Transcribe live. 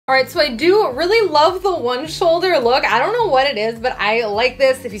All right, so I do really love the one shoulder look. I don't know what it is, but I like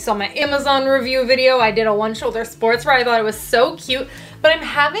this. If you saw my Amazon review video, I did a one shoulder sports bra. I thought it was so cute, but I'm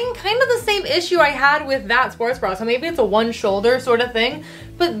having kind of the same issue I had with that sports bra. So maybe it's a one shoulder sort of thing,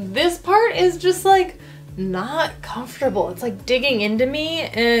 but this part is just like not comfortable. It's like digging into me,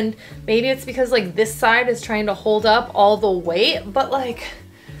 and maybe it's because like this side is trying to hold up all the weight, but like,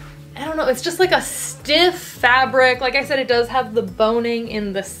 I don't know, it's just like a stiff fabric. Like I said, it does have the boning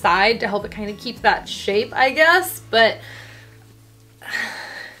in the side to help it kind of keep that shape, I guess, but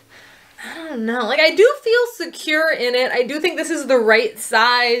I don't know. Like, I do feel secure in it. I do think this is the right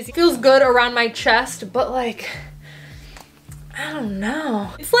size. It feels good around my chest, but like, I don't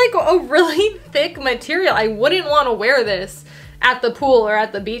know. It's like a really thick material. I wouldn't want to wear this at the pool or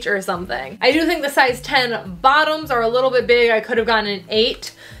at the beach or something. I do think the size 10 bottoms are a little bit big. I could have gotten an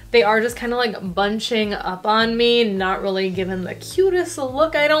 8. They are just kind of like bunching up on me, not really giving the cutest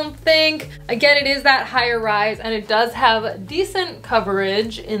look, I don't think. Again, it is that higher rise, and it does have decent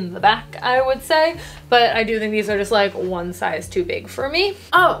coverage in the back, I would say, but I do think these are just like one size too big for me.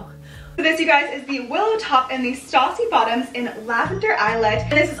 Oh. So this, you guys, is the willow top and the Stassi bottoms in lavender eyelet.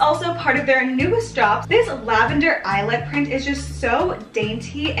 And this is also part of their newest drop. This lavender eyelet print is just so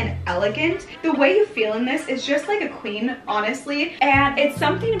dainty and elegant. The way you feel in this is just like a queen, honestly. And it's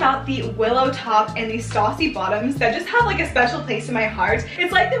something about the willow top and the Stassi bottoms that just have like a special place in my heart.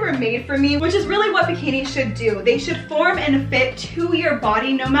 It's like they were made for me, which is really what bikinis should do. They should form and fit to your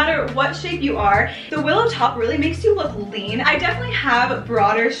body no matter what shape you are. The willow top really makes you look lean. I definitely have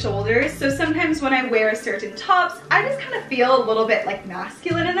broader shoulders, so sometimes when I wear certain tops, I just kind of feel a little bit like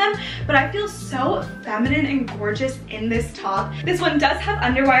masculine in them, but I feel so feminine and gorgeous in this top. This one does have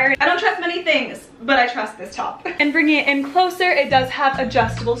underwire. I don't trust many things, but I trust this top. And bringing it in closer, it does have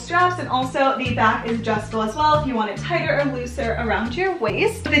adjustable straps, and also the back is adjustable as well if you want it tighter or looser around your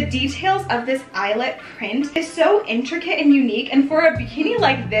waist. The details of this eyelet print is so intricate and unique, and for a bikini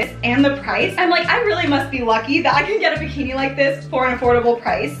like this and the price, I'm like, I really must be lucky that I can get a bikini like this for an affordable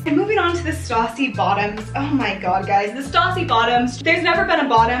price. And moving on to the Stassi bottoms. Oh my god, guys, the Stassi bottoms. There's never been a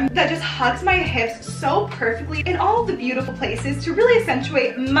bottom that just hugs my hips so perfectly in all of the beautiful places to really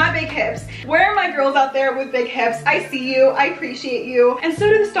accentuate my big hips. Where are my girls out there with big hips? I see you, I appreciate you, and so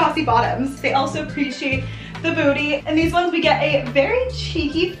do the Stassi bottoms. They also appreciate the booty, and these ones we get a very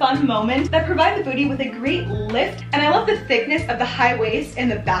cheeky, fun moment that provide the booty with a great lift, and I love the thickness of the high waist in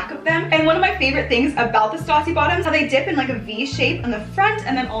the back of them. And one of my favorite things about the Stassi bottoms, how they dip in like a V shape on the front,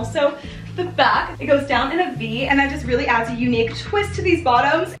 and then also the back, it goes down in a V, and that just really adds a unique twist to these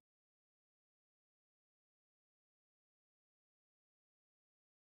bottoms.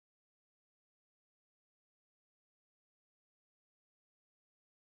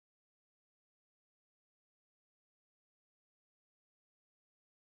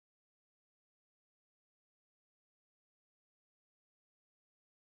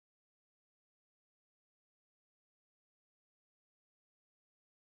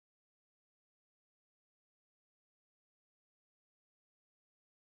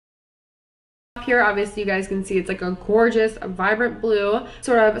 Here, obviously, you guys can see it's like a gorgeous, vibrant blue,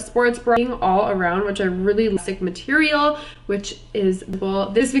 sort of sports bra all around, which I really like. Thick material, which is well.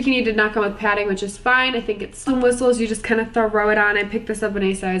 This bikini did not come with padding, which is fine. I think it's some whistles. You just kind of throw it on. I picked this up in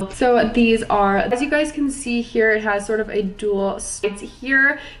a size. So these are, as you guys can see here, it has sort of a dual sides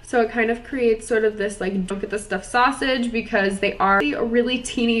here. So it kind of creates sort of this like don't get the stuffed sausage, because they are really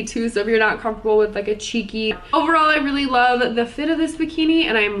teeny too. So if you're not comfortable with like a cheeky, overall, I really love the fit of this bikini,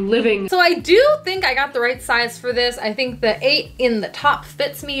 and I'm living. So I do think I got the right size for this. I think the 8 in the top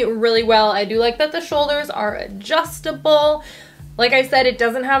fits me really well. I do like that the shoulders are adjustable. Like I said, it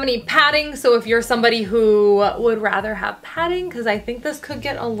doesn't have any padding, so if you're somebody who would rather have padding, because I think this could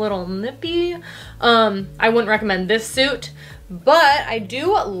get a little nippy, I wouldn't recommend this suit. But I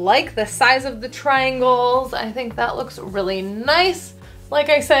do like the size of the triangles. I think that looks really nice. Like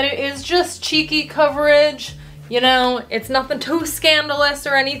I said, it is just cheeky coverage. You know, it's nothing too scandalous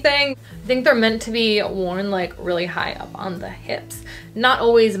or anything. I think they're meant to be worn like really high up on the hips. Not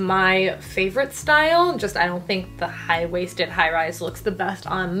always my favorite style, just I don't think the high-waisted high-rise looks the best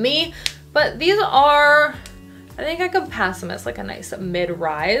on me. But these are, I think I could pass them as like a nice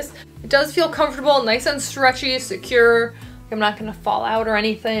mid-rise. It does feel comfortable, nice and stretchy, secure. I'm not gonna fall out or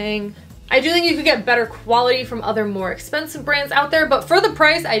anything. I do think you could get better quality from other more expensive brands out there, but for the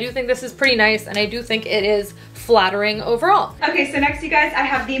price, I do think this is pretty nice, and I do think it is flattering overall. Okay, so next, you guys, I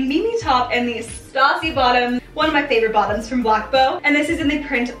have the Mimi top and the Stassi bottom, one of my favorite bottoms from Blackbow, and this is in the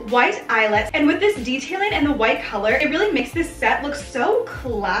print white eyelet. And with this detailing and the white color, it really makes this set look so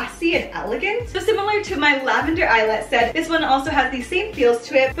classy and elegant. So similar to my lavender eyelet set, this one also has the same feels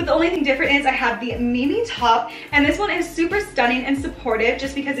to it, but the only thing different is I have the Mimi top, and this one is super stunning and supportive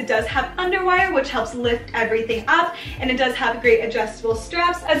just because it does have underwire, which helps lift everything up, and it does have great adjustable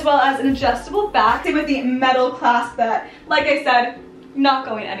straps as well as an adjustable back. Same with the metal clasp that, like I said, not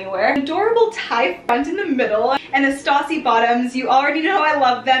going anywhere. Adorable tie front in the middle, and the Stassi bottoms, you already know I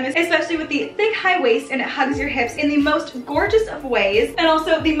love them, especially with the thick high waist, and it hugs your hips in the most gorgeous of ways, and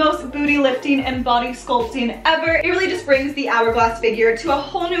also the most booty lifting and body sculpting ever. It really just brings the hourglass figure to a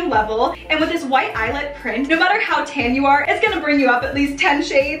whole new level, and with this white eyelet print, no matter how tan you are, it's gonna bring you up at least 10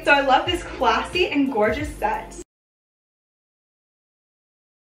 shades, so I love this classy and gorgeous set.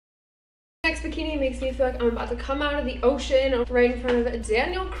 Next bikini makes me feel like I'm about to come out of the ocean right in front of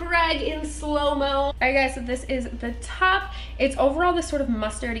Daniel Craig in slow-mo. Alright guys, so this is the top. It's overall this sort of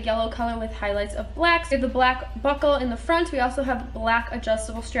mustard yellow color with highlights of blacks. We have the black buckle in the front. We also have black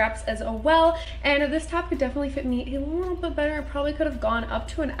adjustable straps as well. And this top could definitely fit me a little bit better. I probably could have gone up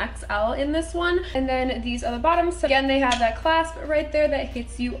to an XL in this one. And then these are the bottoms. So again, they have that clasp right there that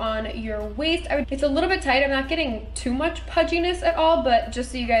hits you on your waist. It's a little bit tight. I'm not getting too much pudginess at all, but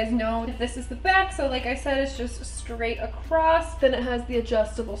just so you guys know, this is the back. So like I said, it's just straight across. Then it has the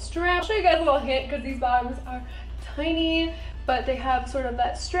adjustable strap. I'll show you guys a little hint because these bottoms are tiny, but they have sort of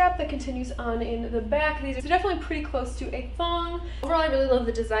that strap that continues on in the back. These are definitely pretty close to a thong. Overall, I really love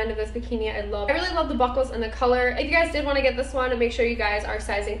the design of this bikini. I really love the buckles and the color. If you guys did want to get this one, make sure you guys are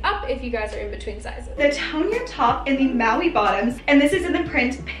sizing up if you guys are in between sizes. The Tonya top in the Maui bottoms, and this is in the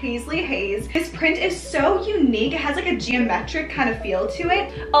print Paisley Haze. This print is so unique. It has like a geometric kind of feel to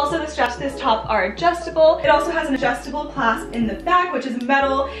it. Also, the straps to this top are adjustable. It also has an adjustable clasp in the back, which is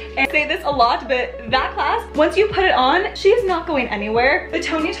metal. And I say this a lot, but that clasp, once you put it on, she is not going anywhere. The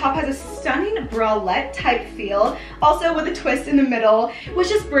Tonya top has a stunning bralette type feel, also with a twist in the middle, which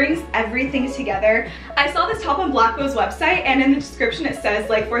just brings everything together. I saw this top on Blackbow's website, and in the description it says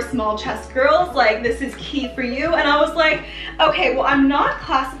like for small chest girls, like this is key for you, and I was like, okay, well I'm not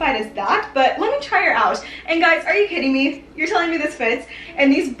classified as that, but let me try her out. And guys, are you kidding me? You're telling me this fits?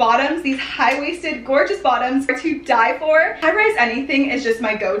 And these bottoms, these high-waisted gorgeous bottoms, are to die for. High-rise anything is just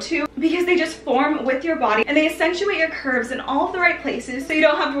my go-to because they just form with your body and they accentuate your curves in all of the right places, so you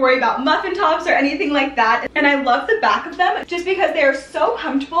don't have to worry about muffin tops or anything like that. And I love the back of them just because they are so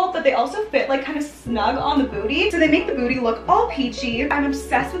comfortable, but they also fit like kind of snug on the booty, so they make the booty look all peachy. I'm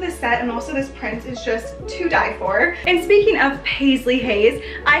obsessed with this set, and also this print is just to die for. And speaking of Paisley Haze,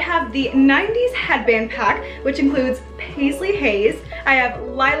 I have the 90s headband pack, which includes Paisley Haze, I have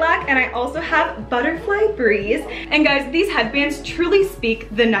Lilac, and I also have Butterfly Breeze. And guys, these headbands truly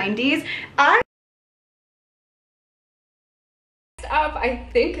speak the 90s. I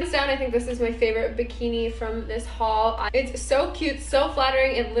think this is my favorite bikini from this haul. It's so cute, so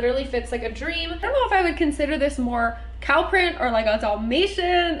flattering. It literally fits like a dream. I don't know if I would consider this more cow print or like a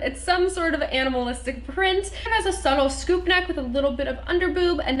Dalmatian. It's some sort of animalistic print. It has a subtle scoop neck with a little bit of under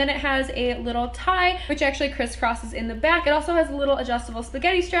boob, and then it has a little tie which actually crisscrosses in the back. It also has a little adjustable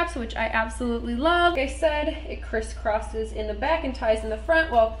spaghetti straps, which I absolutely love. Like I said, it crisscrosses in the back and ties in the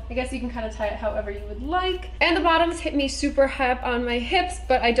front. Well, I guess you can kind of tie it however you would like. And the bottoms hit me super high up on my hips,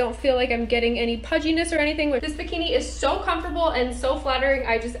 but I don't feel like I'm getting any pudginess or anything. This bikini is so comfortable and so flattering.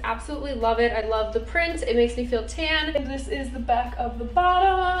 I just absolutely love it. I love the print. It makes me feel tan. And this is the back of the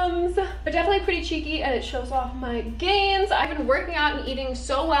bottoms. They're definitely pretty cheeky, and it shows off my gains. I've been working out and eating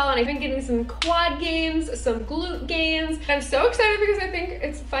so well, and I've been getting some quad gains, some glute gains. I'm so excited because I think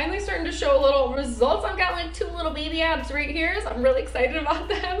it's finally starting to show a little results. I've got like 2 little baby abs right here, so I'm really excited about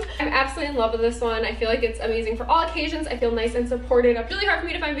them. I'm absolutely in love with this one. I feel like it's amazing for all occasions. I feel nice and supported. It's really hard for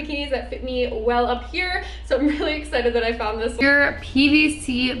me to find bikinis that fit me well up here, so I'm really excited that I found this one. Your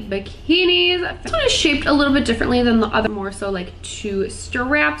PVC bikinis. This one is shaped a little bit differently than the other, more so like 2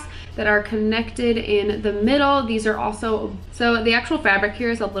 straps that are connected in the middle. These are also, so the actual fabric here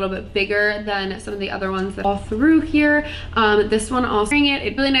is a little bit bigger than some of the other ones that all through here. This one also,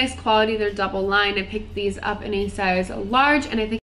 it's really nice quality. They're double lined. I picked these up in a size large, and I think